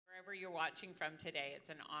wherever you're watching from today, it's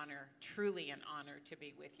an honor, truly an honor to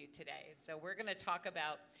be with you today. So we're going to talk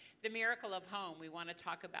about the miracle of home. We want to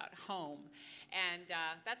talk about home. And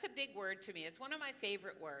that's a big word to me. It's one of my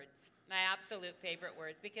favorite words, my absolute favorite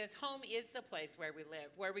words, because home is the place where we live,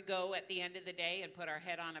 where we go at the end of the day and put our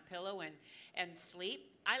head on a pillow and sleep.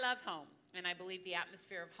 I love home. And I believe the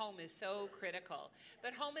atmosphere of home is so critical.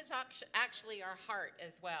 But home is actually our heart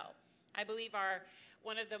as well. I believe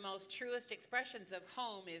one of the most truest expressions of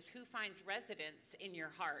home is who finds residence in your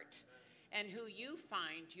heart, and who you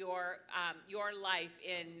find your life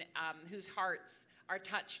in, whose hearts are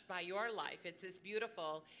touched by your life. It's as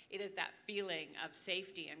beautiful. It is that feeling of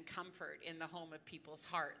safety and comfort in the home of people's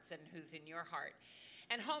hearts and who's in your heart.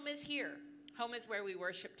 And home is here. Home is where we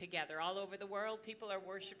worship together. All over the world, people are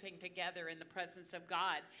worshiping together in the presence of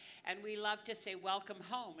God. And we love to say welcome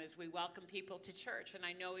home as we welcome people to church. And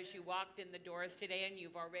I know as you walked in the doors today and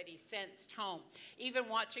you've already sensed home. Even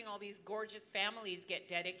watching all these gorgeous families get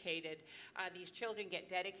dedicated, these children get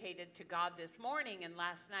dedicated to God this morning and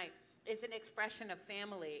last night, is an expression of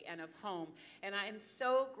family and of home. And I am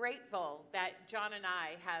so grateful that John and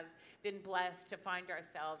I have been blessed to find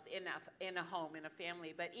ourselves in a home, in a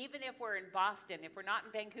family. But even if we're in Boston, if we're not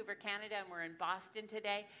in Vancouver, Canada, and we're in Boston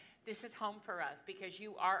today, this is home for us because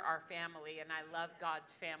you are our family, and I love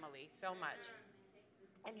God's family so much.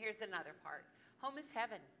 And here's another part. Home is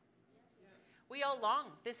heaven. We all long.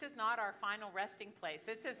 This is not our final resting place.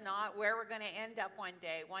 This is not where we're going to end up one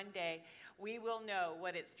day. One day, we will know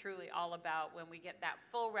what it's truly all about when we get that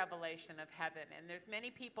full revelation of heaven. And there's many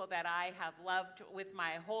people that I have loved with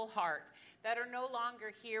my whole heart that are no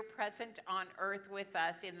longer here present on earth with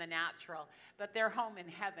us in the natural, but they're home in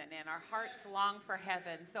heaven, and our hearts long for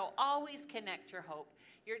heaven. So always connect your hope,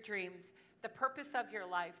 your dreams, the purpose of your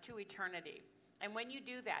life to eternity. And when you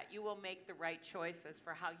do that, you will make the right choices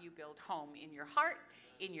for how you build home in your heart,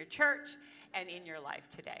 in your church, and in your life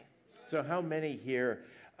today. So how many here,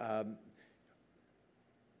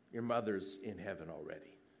 your mother's in heaven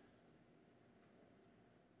already?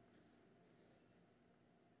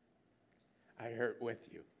 I heard with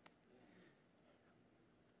you.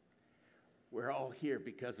 We're all here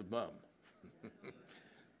because of Mom.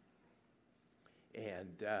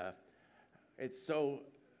 And it's so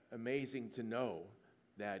amazing to know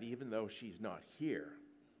that even though she's not here,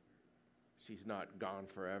 she's not gone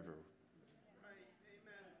forever. Right.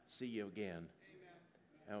 Amen. See you again.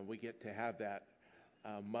 Amen. And we get to have that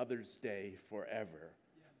Mother's Day forever.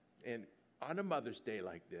 Yeah. And on a Mother's Day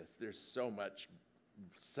like this, there's so much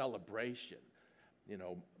celebration. You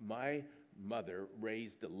know, my mother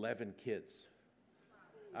raised 11 kids.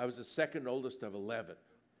 I was the second oldest of 11.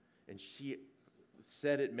 And she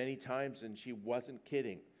said it many times, and she wasn't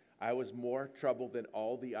kidding. I was more trouble than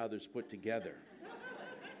all the others put together.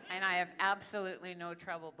 And I have absolutely no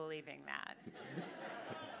trouble believing that.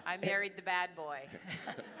 I married the bad boy.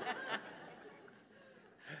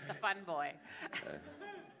 The fun boy.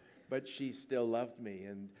 But she still loved me.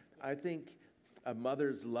 And I think a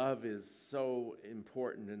mother's love is so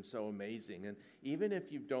important and so amazing. And even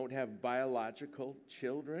if you don't have biological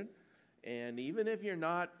children, and even if you're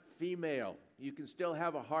not female, you can still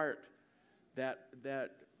have a heart that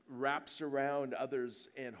wraps around others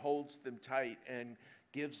and holds them tight and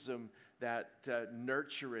gives them that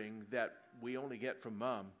nurturing that we only get from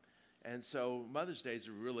Mom. And so Mother's Day is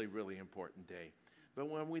a really, really important day. But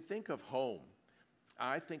when we think of home,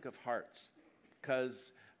 I think of hearts,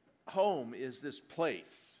 because home is this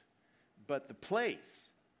place, but the place,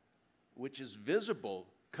 which is visible,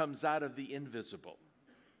 comes out of the invisible.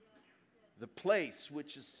 The place,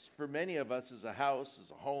 which is for many of us is a house, is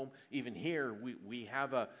a home. Even here, we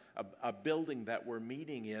have a building that we're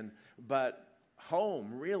meeting in. But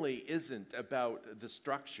home really isn't about the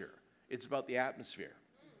structure. It's about the atmosphere.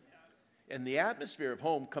 And the atmosphere of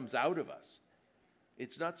home comes out of us.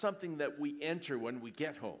 It's not something that we enter when we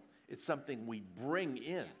get home. It's something we bring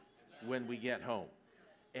in when we get home.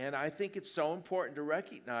 And I think it's so important to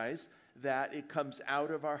recognize that it comes out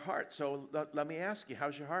of our heart. So let me ask you,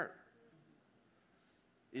 how's your heart?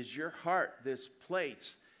 Is your heart this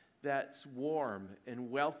place that's warm and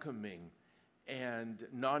welcoming and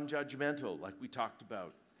non-judgmental, like we talked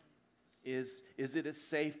about? Is it a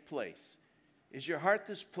safe place? Is your heart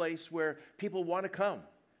this place where people want to come?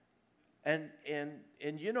 And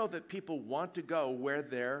you know that people want to go where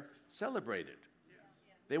they're celebrated.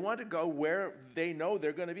 They want to go where they know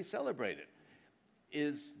they're going to be celebrated.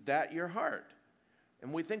 Is that your heart?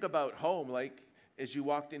 And we think about home, like as you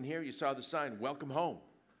walked in here, you saw the sign, welcome home.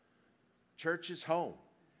 Church is home.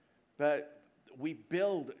 But we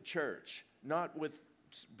build church, not with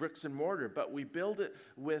bricks and mortar, but we build it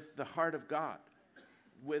with the heart of God.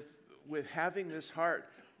 with having this heart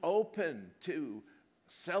open to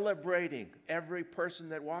celebrating every person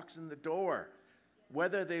that walks in the door,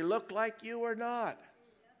 whether they look like you or not,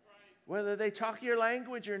 whether they talk your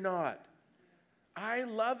language or not. I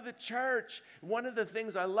love the church. One of the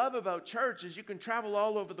things I love about church is you can travel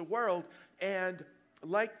all over the world, and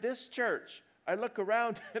like this church, I look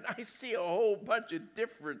around and I see a whole bunch of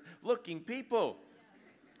different looking people.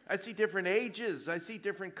 I see different ages. I see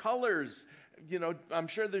different colors. You know, I'm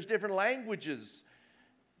sure there's different languages.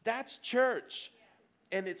 That's church,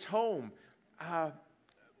 and it's home.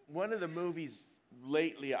 One of the movies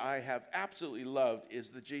lately I have absolutely loved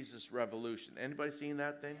is the Jesus Revolution. Anybody seen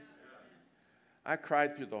that thing? I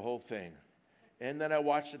cried through the whole thing. And then I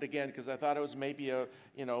watched it again because I thought it was maybe a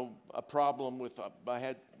problem with, I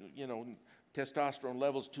had, testosterone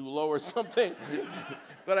levels too low or something.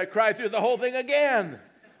 But I cried through the whole thing again.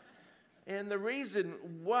 And the reason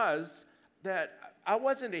was that I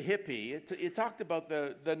wasn't a hippie. It talked about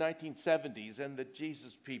the 1970s and the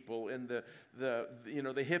Jesus people and the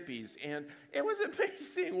hippies. And it was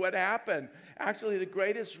amazing what happened. Actually, the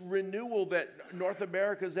greatest renewal that North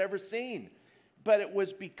America's ever seen. But it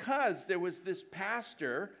was because there was this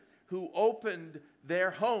pastor who opened their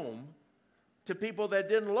home to people that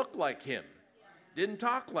didn't look like him, didn't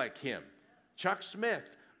talk like him. Chuck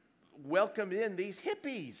Smith welcomed in these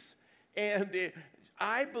hippies. And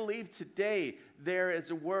I believe today there is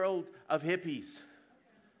a world of hippies.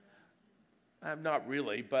 Not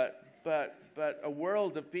really, but a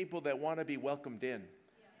world of people that want to be welcomed in,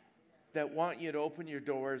 that want you to open your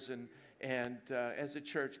doors and as a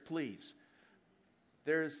church, please.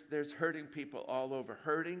 There's hurting people all over,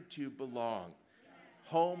 hurting to belong.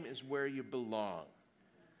 Home is where you belong.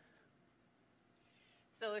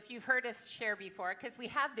 So if you've heard us share before, because we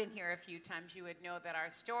have been here a few times, you would know that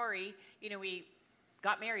our story, we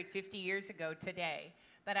got married 50 years ago today,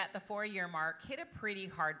 but at the 4-year mark, hit a pretty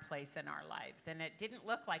hard place in our lives, and it didn't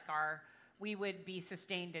look like we would be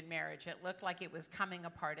sustained in marriage. It looked like it was coming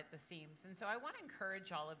apart at the seams. And so I want to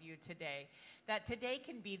encourage all of you today that today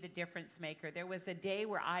can be the difference maker. There was a day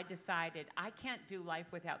where I decided I can't do life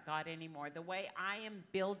without God anymore. The way I am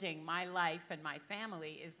building my life and my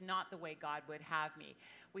family is not the way God would have me.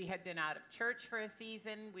 We had been out of church for a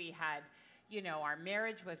season. We had, our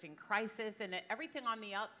marriage was in crisis, and everything on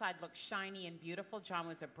the outside looked shiny and beautiful. John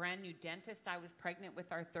was a brand new dentist. I was pregnant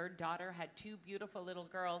with our 3rd daughter, had 2 beautiful little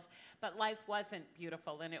girls, but life wasn't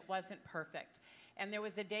beautiful and it wasn't perfect. And there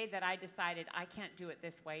was a day that I decided I can't do it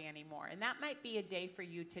this way anymore. And that might be a day for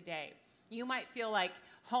you today. You might feel like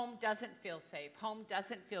home doesn't feel safe. Home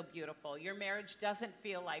doesn't feel beautiful. Your marriage doesn't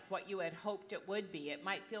feel like what you had hoped it would be. It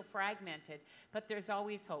might feel fragmented, but there's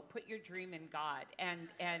always hope. Put your dream in God and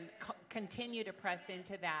continue to press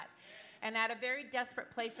into that. And at a very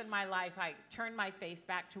desperate place in my life, I turned my face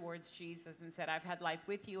back towards Jesus and said, I've had life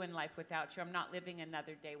with you and life without you. I'm not living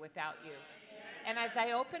another day without you. And as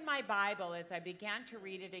I opened my Bible, as I began to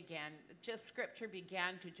read it again, Scripture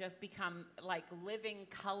began to just become like living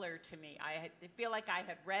color to me. I feel like I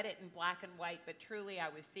had read it in black and white, but truly I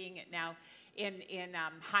was seeing it now in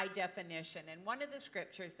high definition. And one of the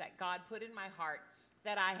scriptures that God put in my heart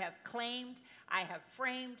that I have claimed, I have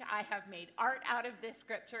framed, I have made art out of this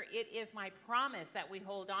scripture, it is my promise that we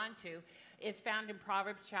hold on to, is found in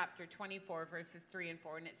Proverbs chapter 24, verses 3 and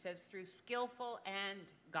 4. And it says, through skillful and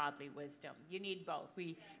godly wisdom. You need both.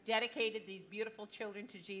 We dedicated these beautiful children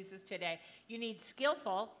to Jesus today. You need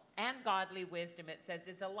skillful and godly wisdom. It says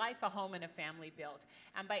it's a life, a home, and a family built.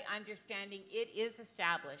 And by understanding, it is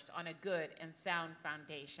established on a good and sound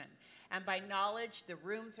foundation. And by knowledge, the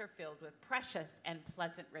rooms are filled with precious and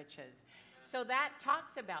pleasant riches. So that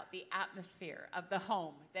talks about the atmosphere of the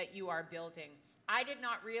home that you are building. I did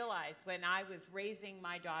not realize when I was raising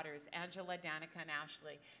my daughters, Angela, Danica, and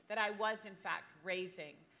Ashley, that I was in fact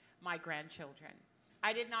raising my grandchildren.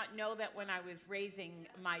 I did not know that when I was raising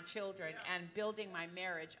my children and building my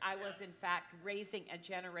marriage, I was in fact raising a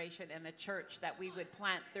generation and a church that we would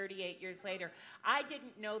plant 38 years later. I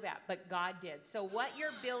didn't know that, but God did. So what you're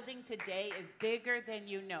building today is bigger than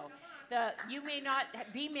you know. You may not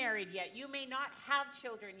be married yet. You may not have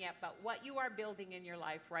children yet, but what you are building in your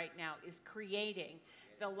life right now is creating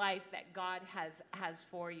the life that God has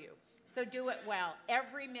for you. So do it well.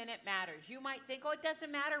 Every minute matters. You might think, oh, it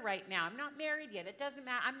doesn't matter right now. I'm not married yet. It doesn't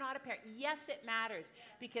matter. I'm not a parent. Yes, it matters,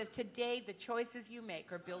 because today the choices you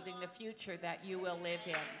make are building the future that you will live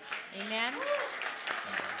in. Amen?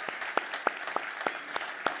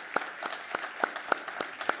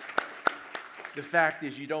 The fact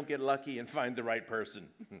is, you don't get lucky and find the right person.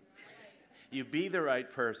 You be the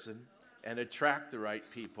right person and attract the right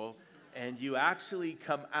people And you actually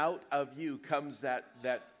come out of you comes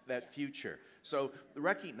that future. So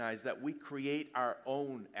recognize that we create our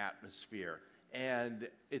own atmosphere. And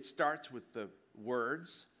it starts with the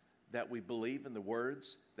words that we believe and the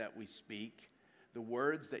words that we speak, the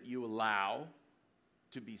words that you allow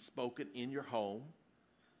to be spoken in your home.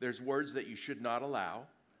 There's words that you should not allow.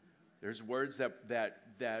 There's words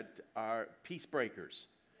that are peace breakers.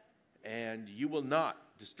 And you will not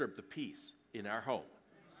disturb the peace in our home.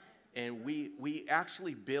 And we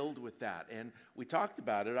actually build with that. And we talked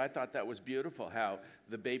about it. I thought that was beautiful, how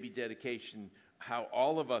the baby dedication, how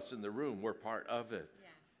all of us in the room were part of it. Yeah.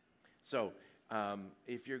 So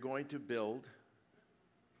if you're going to build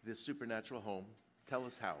this supernatural home, tell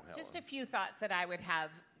us how, Helen. Just a few thoughts that I would have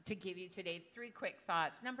to give you today. 3 quick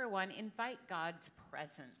thoughts. Number 1, invite God's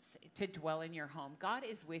presence to dwell in your home. God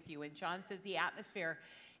is with you. And John says the atmosphere,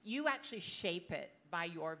 you actually shape it by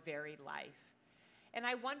your very life. And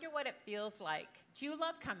I wonder what it feels like. Do you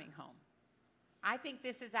love coming home? I think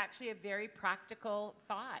this is actually a very practical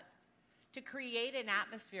thought, to create an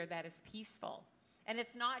atmosphere that is peaceful. And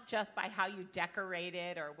it's not just by how you decorate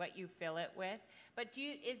it or what you fill it with, but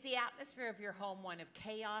is the atmosphere of your home one of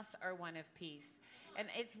chaos or one of peace? And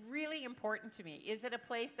it's really important to me. Is it a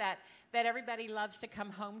place that everybody loves to come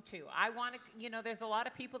home to? I want to, there's a lot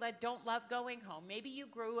of people that don't love going home. Maybe you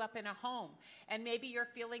grew up in a home, and maybe you're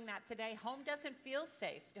feeling that today. Home doesn't feel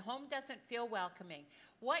safe. Home doesn't feel welcoming.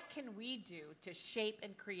 What can we do to shape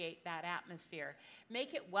and create that atmosphere?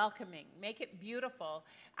 Make it welcoming. Make it beautiful.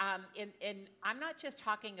 And I'm not just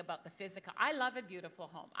talking about the physical. I love a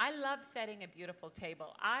beautiful home. I love setting a beautiful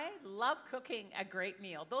table. I love cooking a great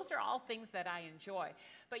meal. Those are all things that I enjoy.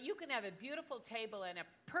 But you can have a beautiful table and a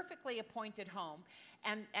perfectly appointed home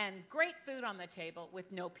and great food on the table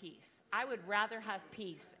with no peace. I would rather have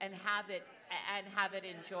peace and have it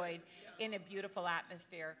enjoyed in a beautiful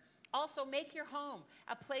atmosphere. Also, make your home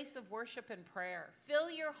a place of worship and prayer. Fill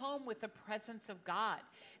your home with the presence of God.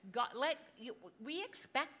 We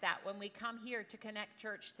expect that when we come here to Connect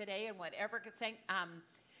Church today and whatever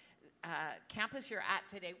campus you're at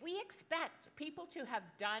today. We expect people to have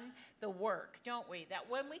done the work, don't we? That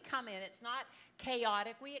when we come in, it's not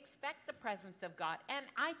chaotic. We expect the presence of God. And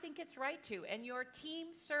I think it's right to. And your team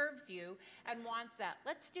serves you and wants that.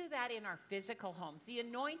 Let's do that in our physical homes. The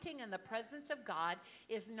anointing and the presence of God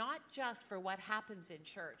is not just for what happens in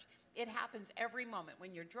church. It happens every moment.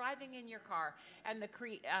 When you're driving in your car and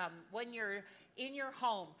when you're in your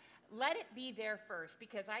home, let it be there first,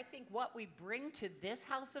 because I think what we bring to this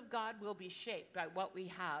house of God will be shaped by what we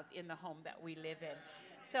have in the home that we live in.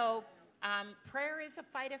 So prayer is a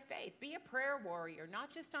fight of faith. Be a prayer warrior, not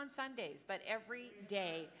just on Sundays, but every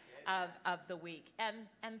day of the week.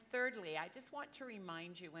 And thirdly, I just want to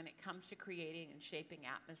remind you, when it comes to creating and shaping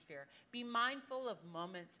atmosphere, be mindful of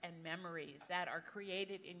moments and memories that are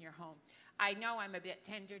created in your home. I know I'm a bit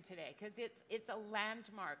tender today because it's a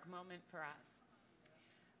landmark moment for us.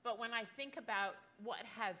 But when I think about what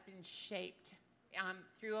has been shaped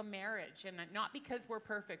through a marriage, and not because we're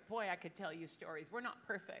perfect. Boy, I could tell you stories. We're not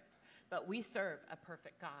perfect, but we serve a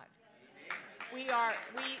perfect God. We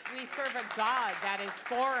serve a God that is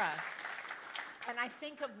for us. And I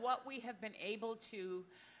think of what we have been able to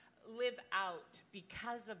live out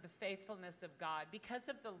because of the faithfulness of God, because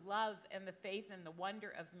of the love and the faith and the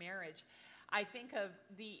wonder of marriage. I think of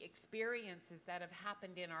the experiences that have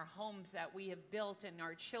happened in our homes that we have built and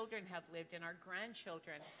our children have lived and our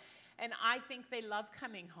grandchildren. And I think they love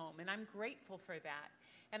coming home, and I'm grateful for that.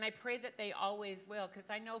 And I pray that they always will, because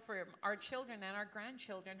I know for our children and our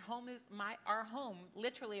grandchildren, our home,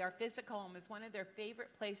 literally our physical home, is one of their favorite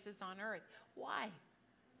places on earth. Why?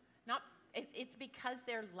 It's because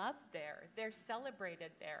they're loved there. They're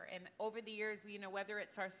celebrated there. And over the years, whether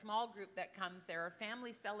it's our small group that comes there or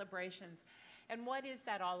family celebrations. And what is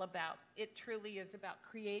that all about? It truly is about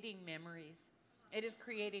creating memories. It is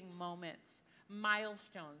creating moments,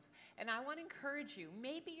 milestones. And I want to encourage you,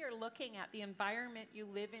 maybe you're looking at the environment you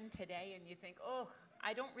live in today and you think, oh,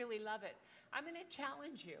 I don't really love it. I'm going to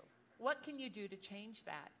challenge you. What can you do to change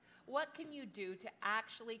that? What can you do to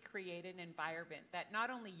actually create an environment that not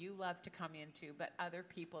only you love to come into, but other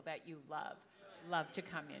people that you love to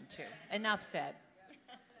come into? Enough said.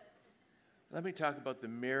 Let me talk about the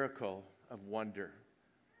miracle of wonder.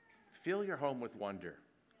 Fill your home with wonder.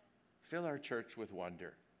 Fill our church with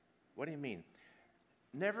wonder. What do you mean?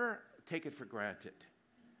 Never take it for granted.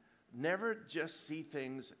 Never just see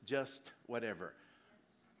things just whatever.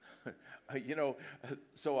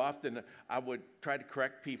 So often I would try to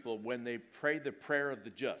correct people when they pray the prayer of the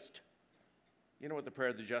just. You know what the prayer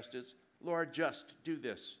of the just is? Lord, just do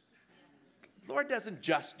this. Lord doesn't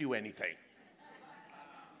just do anything.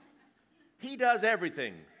 He does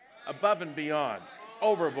everything above and beyond,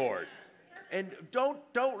 overboard. And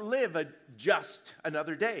don't live just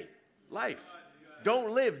another day, life.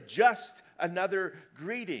 Don't live just another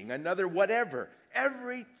greeting, another whatever.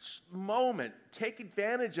 Every moment, take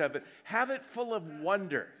advantage of it. Have it full of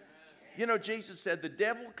wonder. You know, Jesus said the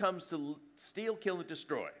devil comes to steal, kill, and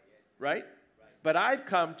destroy, right? But I've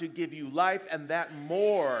come to give you life, and that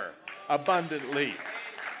more abundantly.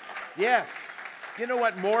 Yes. You know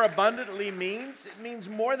what more abundantly means? It means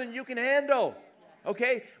more than you can handle.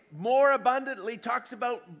 Okay? More abundantly talks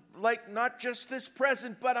about, like, not just this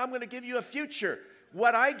present, but I'm going to give you a future.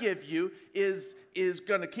 What I give you is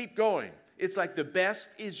going to keep going. It's like the best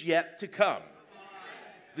is yet to come.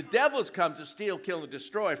 The devil's come to steal, kill, and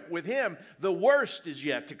destroy. With him, the worst is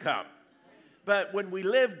yet to come. But when we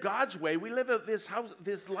live God's way, we live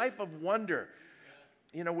this life of wonder.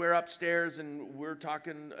 You know, we're upstairs and we're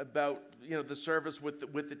talking about, you know, the service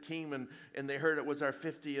with the team, and they heard it was our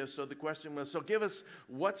 50th. So the question was, so give us,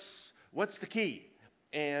 what's the key?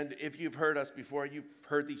 And if you've heard us before, you've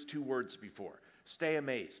heard these two words before. Stay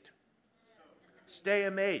amazed. Stay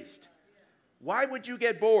amazed. Why would you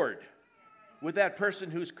get bored with that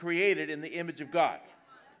person who's created in the image of God?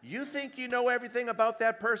 You think you know everything about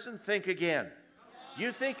that person? Think again.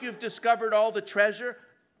 You think you've discovered all the treasure?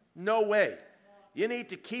 No way. You need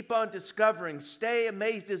to keep on discovering. Stay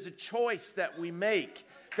amazed is a choice that we make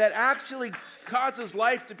that actually causes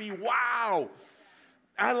life to be wow.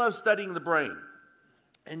 I love studying the brain.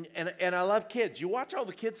 And I love kids. You watch all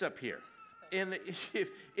the kids up here. And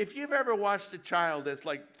if you've ever watched a child that's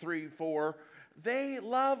like 3, 4, they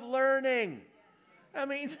love learning. I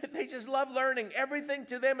mean, they just love learning. Everything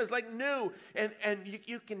to them is like new. And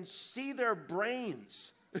you can see their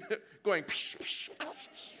brains going, psh, psh,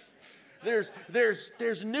 psh.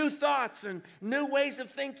 There's new thoughts and new ways of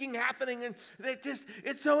thinking happening. And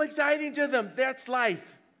it's so exciting to them. That's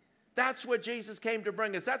life. That's what Jesus came to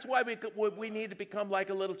bring us. That's why we need to become like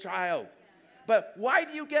a little child. But why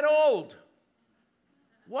do you get old?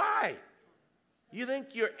 Why? You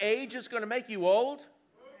think your age is going to make you old?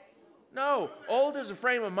 No, old is a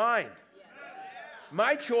frame of mind.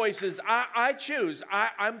 My choice is, I choose,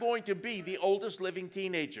 I'm going to be the oldest living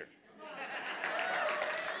teenager.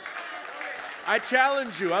 I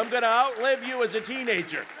challenge you, I'm going to outlive you as a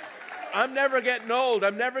teenager. I'm never getting old,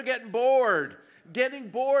 I'm never getting bored. Getting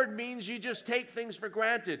bored means you just take things for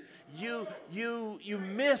granted. You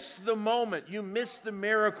miss the moment, you miss the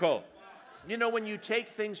miracle. You know, when you take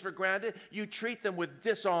things for granted, you treat them with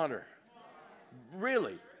dishonor.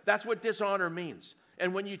 Really. That's what dishonor means.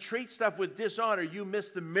 And when you treat stuff with dishonor, you miss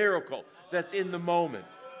the miracle that's in the moment.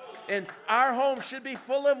 And our home should be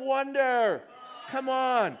full of wonder. Come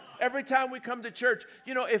on. Every time we come to church,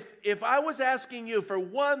 you know, if I was asking you for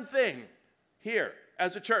one thing here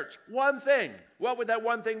as a church, one thing, what would that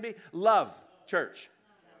one thing be? Love church.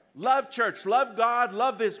 Love church. Love God.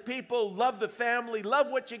 Love His people. Love the family. Love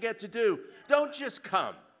what you get to do. Don't just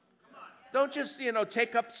come. Don't just, you know,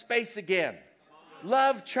 take up space again.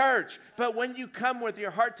 Love church. But when you come with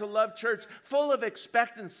your heart to love church, full of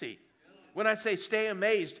expectancy, when I say stay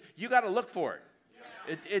amazed, you got to look for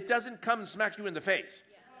it. It doesn't come and smack you in the face.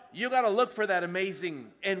 You got to look for that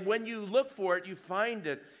amazing. And when you look for it, you find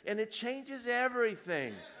it. And it changes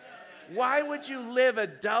everything. Why would you live a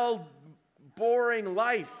dull, boring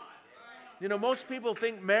life? You know, most people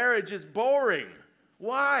think marriage is boring.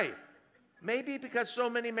 Why? Maybe because so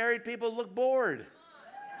many married people look bored.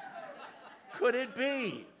 Could it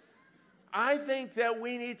be? I think that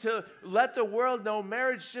we need to let the world know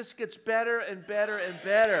marriage just gets better and better and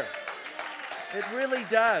better. It really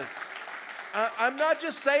does. I'm not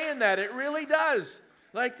just saying that. It really does.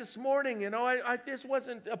 Like this morning, you know, this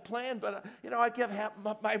wasn't a plan, but, you know, I gave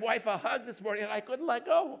my wife a hug this morning, and I couldn't let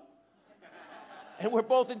go. And we're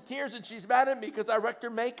both in tears, and she's mad at me because I wrecked her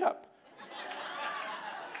makeup.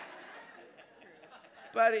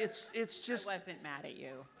 But it's just... I wasn't mad at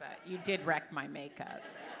you, but you did wreck my makeup.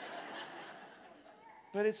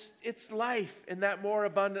 But it's life, and that more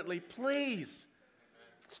abundantly. Please,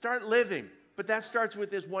 start living. But that starts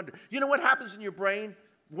with this wonder. You know what happens in your brain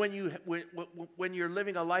when you're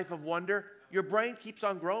living a life of wonder? Your brain keeps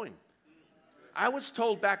on growing. I was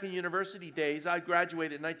told back in university days, I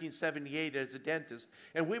graduated in 1978 as a dentist,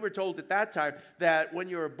 and we were told at that time that when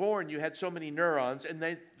you were born, you had so many neurons,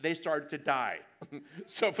 and they started to die.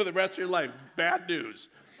 So for the rest of your life, bad news.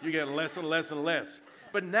 You're getting less and less and less.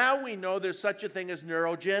 But now we know there's such a thing as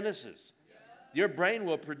neurogenesis. Your brain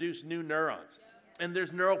will produce new neurons. And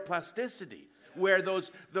there's neuroplasticity, where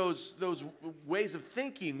those ways of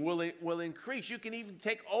thinking will increase. You can even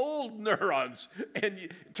take old neurons and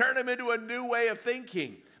turn them into a new way of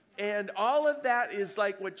thinking. And all of that is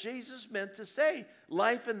like what Jesus meant to say,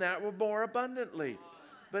 life and that were more abundantly.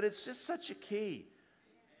 But it's just such a key.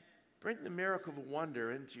 Bring the miracle of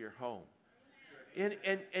wonder into your home. And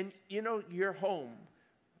you know, your home,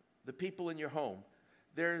 the people in your home,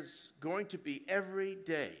 there's going to be every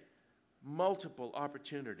day multiple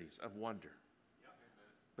opportunities of wonder.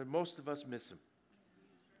 But most of us miss them.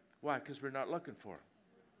 Why? Because we're not looking for them.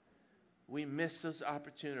 We miss those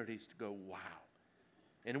opportunities to go, wow.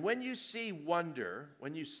 And when you see wonder,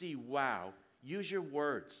 when you see wow, use your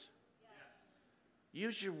words.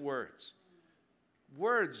 Use your words.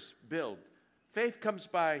 Words build. Faith comes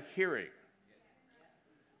by hearing.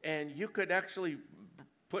 And you could actually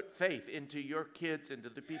put faith into your kids, into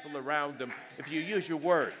the people around them, if you use your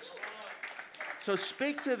words. So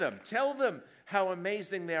speak to them. Tell them how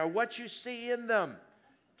amazing they are, what you see in them.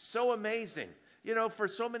 So amazing. You know, for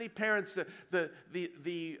so many parents, the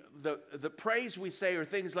praise we say are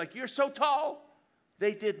things like, you're so tall.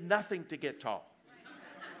 They did nothing to get tall.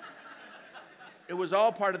 It was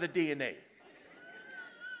all part of the DNA.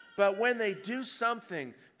 But when they do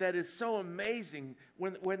something that is so amazing,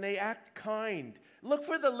 when they act kind, look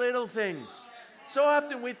for the little things. So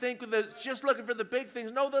often we think that it's just looking for the big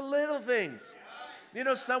things. No, the little things. You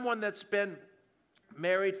know, someone that's been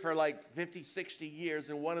married for like 50, 60 years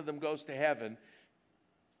and one of them goes to heaven,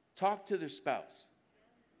 talk to their spouse.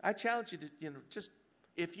 I challenge you to, you know, just,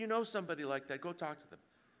 if you know somebody like that, go talk to them.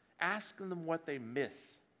 Ask them what they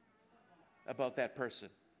miss about that person.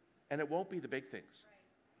 And it won't be the big things.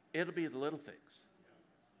 It'll be the little things.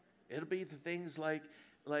 It'll be the things like,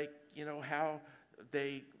 you know, how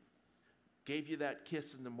they gave you that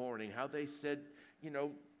kiss in the morning, how they said, you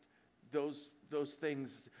know, those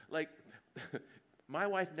things. Like, my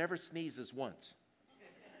wife never sneezes once.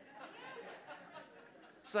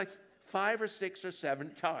 It's like 5 or 6 or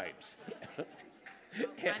 7 times.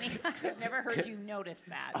 Honey, I've never heard you notice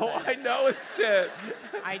that. Oh, I know it's it.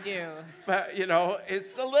 I do. But, you know,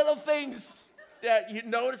 it's the little things that you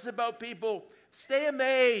notice about people. Stay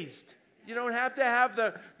amazed. You don't have to have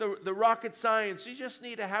the rocket science. You just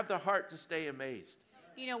need to have the heart to stay amazed.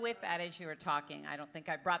 You know, with that, as you were talking, I don't think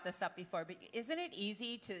I brought this up before, but isn't it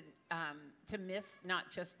easy to miss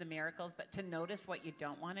not just the miracles, but to notice what you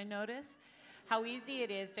don't want to notice? How easy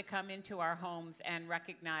it is to come into our homes and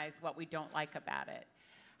recognize what we don't like about it.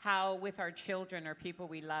 How with our children or people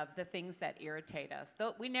we love, the things that irritate us.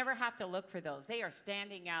 We never have to look for those. They are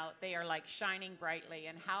standing out. They are like shining brightly.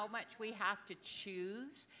 And how much we have to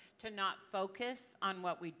choose to not focus on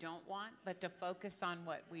what we don't want, but to focus on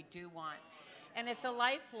what we do want. And it's a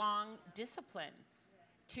lifelong discipline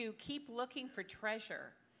to keep looking for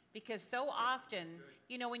treasure. Because so often,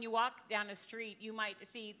 you know, when you walk down a street, you might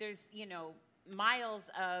see there's, you know, miles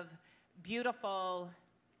of beautiful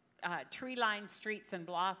tree-lined streets and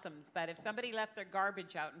blossoms, but if somebody left their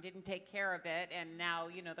garbage out and didn't take care of it, and now,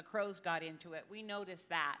 you know, the crows got into it, we notice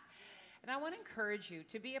that. And I want to encourage you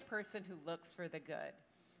to be a person who looks for the good,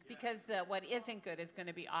 because what isn't good is going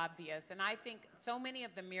to be obvious. And I think so many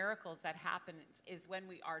of the miracles that happen is when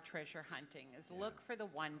we are treasure hunting, is look for the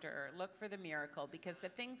wonder, look for the miracle, because the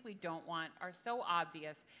things we don't want are so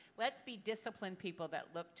obvious. Let's be disciplined people that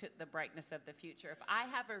look to the brightness of the future. If I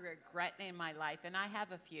have a regret in my life, and I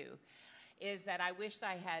have a few, is that I wish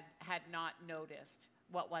I had not noticed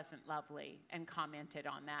what wasn't lovely and commented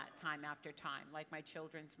on that time after time, like my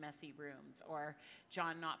children's messy rooms, or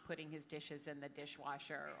John not putting his dishes in the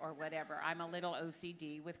dishwasher, or whatever. I'm a little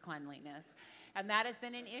OCD with cleanliness. And that has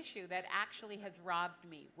been an issue that actually has robbed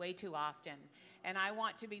me way too often. And I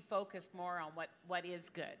want to be focused more on what is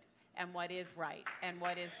good, and what is right, and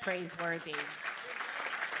what is praiseworthy.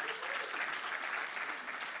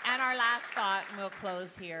 And our last thought, and we'll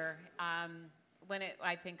close here, when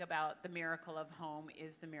I think about the miracle of home,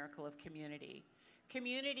 is the miracle of community.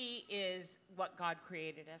 Community is what God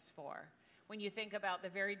created us for. When you think about the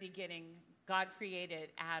very beginning, God created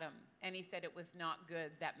Adam, and he said it was not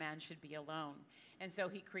good that man should be alone. And so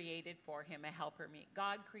he created for him a helper meet.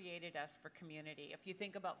 God created us for community. If you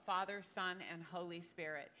think about Father, Son, and Holy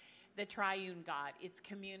Spirit, the triune God, it's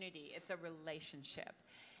community, it's a relationship.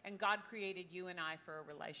 And God created you and I for a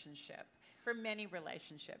relationship, for many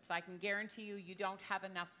relationships. I can guarantee you, you don't have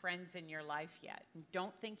enough friends in your life yet.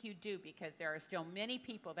 Don't think you do, because there are still many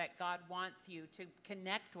people that God wants you to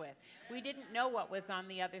connect with. We didn't know what was on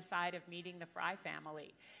the other side of meeting the Fry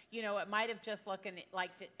family. You know, it might have just looked like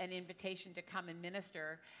an invitation to come and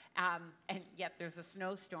minister, and yet there's a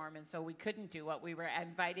snowstorm, and so we couldn't do what we were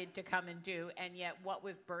invited to come and do, and yet what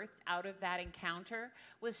was birthed out of that encounter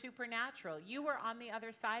was supernatural. You were on the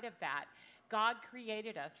other side of that. God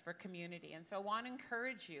created us for community, and so I want to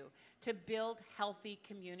encourage you to build healthy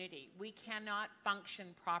community. We cannot function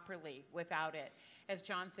properly without it. As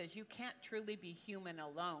John says, you can't truly be human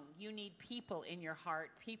alone. You need people in your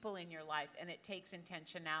heart, people in your life, and it takes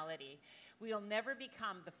intentionality. We'll never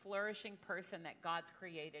become the flourishing person that God's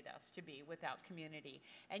created us to be without community.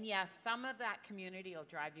 And yes, some of that community will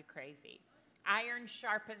drive you crazy. Iron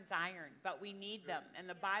sharpens iron, but we need them. And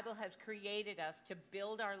the Bible has created us to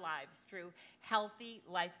build our lives through healthy,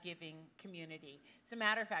 life-giving community. As a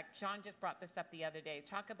matter of fact, John just brought this up the other day.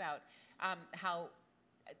 Talk about how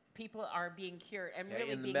people are being cured and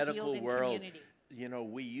really being healed in community. In the medical world, you know,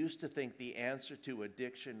 we used to think the answer to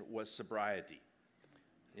addiction was sobriety.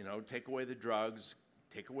 You know, take away the drugs,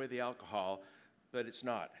 take away the alcohol, but it's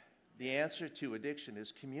not. The answer to addiction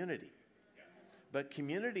is community. But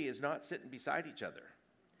community is not sitting beside each other.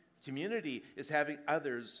 Community is having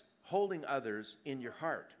others, holding others in your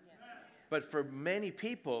heart. But for many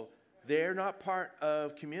people, they're not part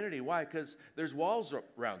of community. Why? Because there's walls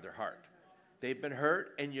around their heart. They've been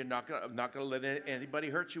hurt, and you're not going to let anybody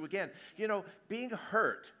hurt you again. You know, being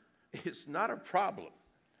hurt is not a problem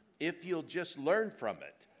if you'll just learn from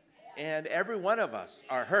it. And every one of us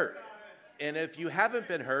are hurt. And if you haven't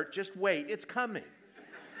been hurt, just wait. It's coming.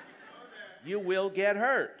 You will get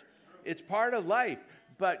hurt. It's part of life.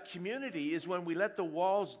 But community is when we let the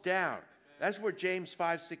walls down. That's where James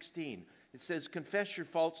 5:16, it says, confess your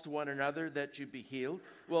faults to one another that you be healed.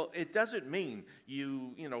 Well, it doesn't mean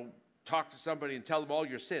you talk to somebody and tell them all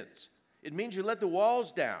your sins. It means you let the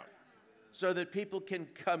walls down so that people can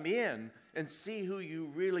come in and see who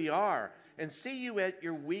you really are and see you at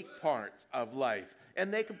your weak parts of life,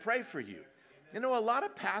 and they can pray for you. You know, a lot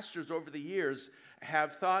of pastors over the years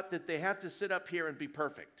have thought that they have to sit up here and be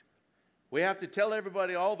perfect. We have to tell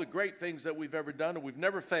everybody all the great things that we've ever done, and we've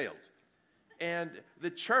never failed. And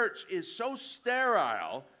the church is so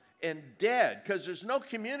sterile and dead because there's no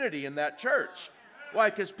community in that church.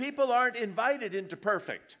 Why? Because people aren't invited into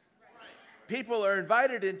perfect. People are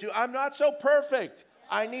invited into, I'm not so perfect.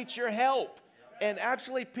 I need your help. And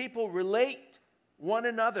actually people relate one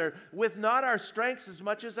another with not our strengths as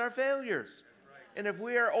much as our failures. And if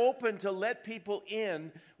we are open to let people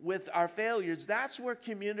in with our failures, that's where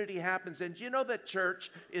community happens. And you know that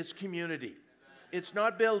church is community. It's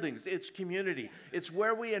not buildings, it's community. It's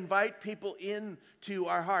where we invite people into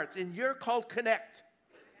our hearts. And you're called Connect.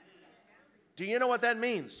 Do you know what that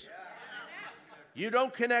means? You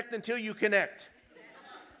don't connect until you connect.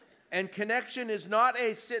 And connection is not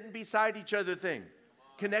a sitting beside each other thing.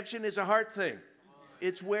 Connection is a heart thing.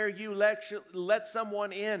 It's where you let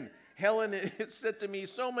someone in. Helen has said to me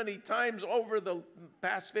so many times over the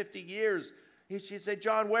past 50 years, she said,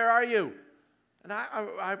 John, where are you? And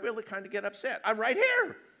I really kind of get upset. I'm right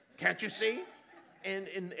here. Can't you see? And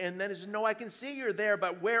then he says, no, I can see you're there,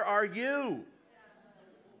 but where are you?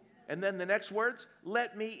 And then the next words,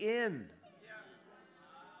 let me in.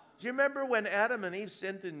 Do you remember when Adam and Eve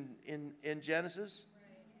sinned in Genesis?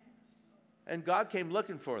 And God came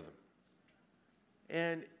looking for them.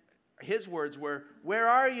 And his words were, where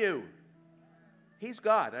are you? He's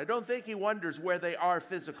God. I don't think he wonders where they are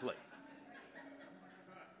physically.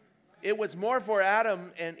 It was more for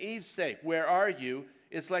Adam and Eve's sake. Where are you?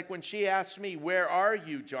 It's like when she asks me, where are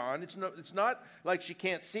you, John? It's not like she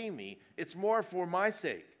can't see me. It's more for my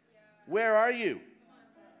sake. Where are you?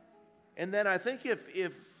 And then I think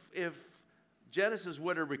if Genesis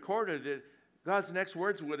would have recorded it, God's next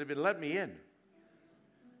words would have been, let me in.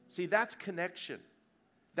 See, that's connection.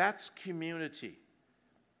 That's community.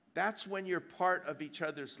 That's when you're part of each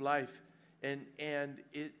other's life, and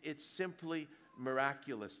it's simply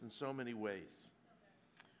miraculous in so many ways.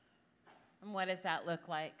 And what does that look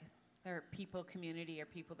like? There are people, community, or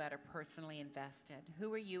people that are personally invested.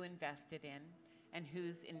 Who are you invested in, and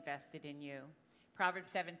who's invested in you? Proverbs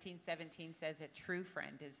 17:17 says a true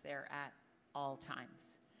friend is there at all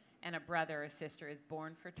times, and a brother or sister is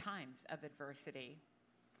born for times of adversity.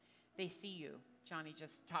 They see you. Johnny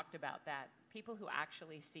just talked about that. People who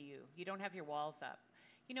actually see you. You don't have your walls up.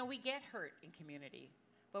 You know, we get hurt in community,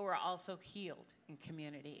 but we're also healed in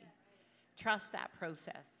community. Trust that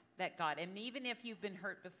process, that God, and even if you've been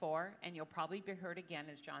hurt before, and you'll probably be hurt again,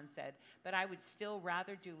 as John said, but I would still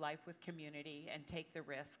rather do life with community and take the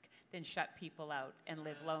risk than shut people out and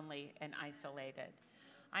live lonely and isolated.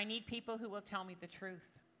 I need people who will tell me the truth.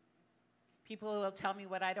 People who will tell me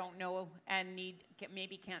what I don't know and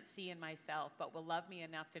maybe can't see in myself, but will love me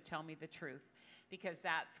enough to tell me the truth, because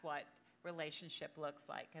that's what relationship looks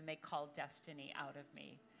like, and they call destiny out of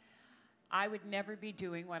me. I would never be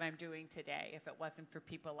doing what I'm doing today if it wasn't for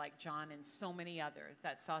people like John and so many others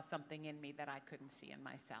that saw something in me that I couldn't see in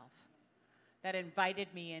myself. that invited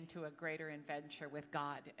me into a greater adventure with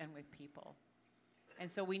God and with people.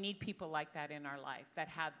 And so we need people like that in our life that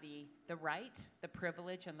have the right, the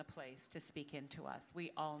privilege, and the place to speak into us.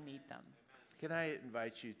 We all need them. Can I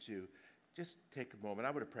invite you to just take a moment?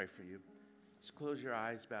 I want to pray for you. Just close your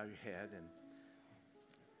eyes, bow your head, and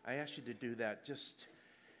I ask you to do that, just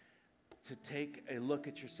to take a look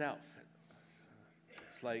at yourself.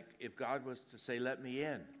 It's like if God was to say, let me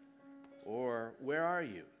in, or where are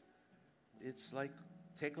you? It's like,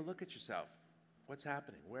 take a look at yourself. What's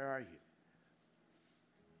happening? Where are you?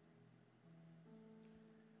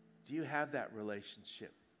 Do you have that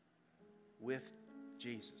relationship with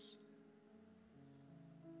Jesus?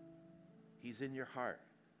 He's in your heart.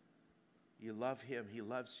 You love him. He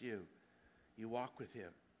loves you. You walk with him.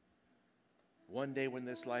 One day when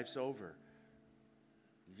this life's over,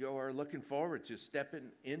 you're looking forward to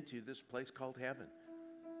stepping into this place called heaven.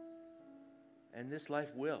 And this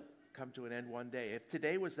life will come to an end one day. If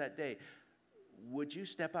today was that day, would you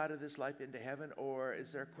step out of this life into heaven, or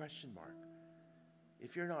is there a question mark?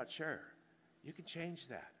 If you're not sure, you can change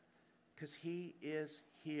that, because he is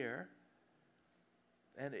here,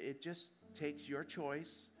 and it just takes your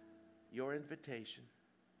choice, your invitation,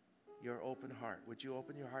 your open heart. Would you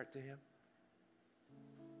open your heart to him?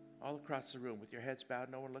 All across the room with your heads bowed,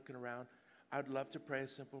 no one looking around. I'd love to pray a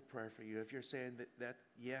simple prayer for you. If you're saying that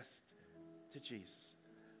yes to Jesus,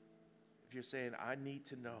 if you're saying, I need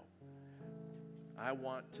to know, I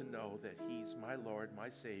want to know that he's my Lord, my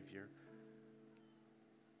Savior,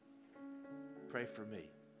 pray for me.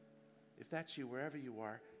 If that's you, wherever you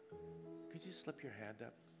are, could you slip your hand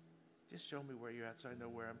up? Just show me where you're at so I know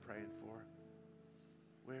where I'm praying for.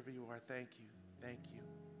 Wherever you are, thank you, thank you,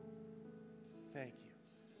 thank you.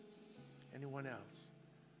 Anyone else?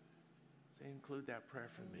 Say, include that prayer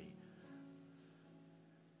for me.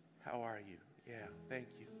 How are you? Yeah, thank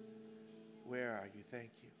you. Where are you?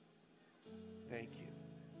 Thank you. Thank you.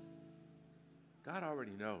 God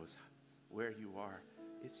already knows where you are.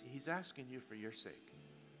 He's asking you for your sake.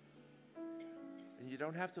 And you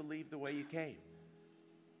don't have to leave the way you came.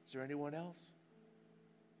 Is there anyone else?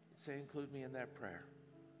 Say, include me in that prayer.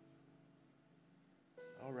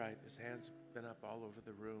 All right, his hands been up all over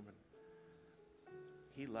the room, and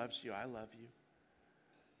he loves you. I love you.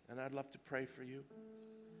 And I'd love to pray for you.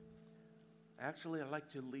 Actually, I'd like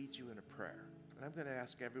to lead you in a prayer. And I'm going to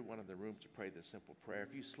ask everyone in the room to pray this simple prayer.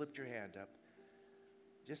 If you slipped your hand up,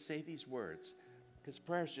 just say these words. Because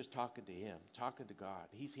prayer is just talking to him, talking to God.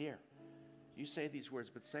 He's here. You say these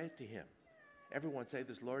words, but say it to him. Everyone say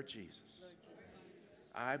this, Lord Jesus,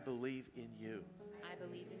 I believe in you. I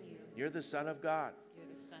believe in you. You're the Son of God. You're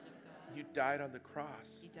the Son of God. You died on the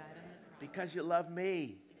cross. You died on the cross. Because you love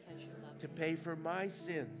me. Because you love to me. pay for my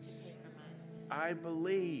sins. To pay for my sins. I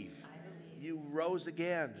believe you rose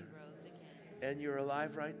again. You rose again. And you're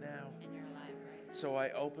alive right now. And you're alive right now. So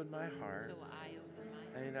I open my heart. So I open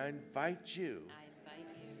my heart. And I invite you. I invite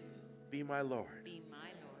you. Be my Lord. Be my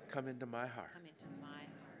Lord. Come into my heart. Come into my heart.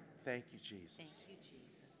 Thank you, Jesus. Thank you, Jesus.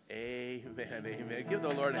 Amen. Amen. Give the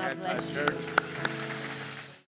Lord a God hand bless clap, you. church.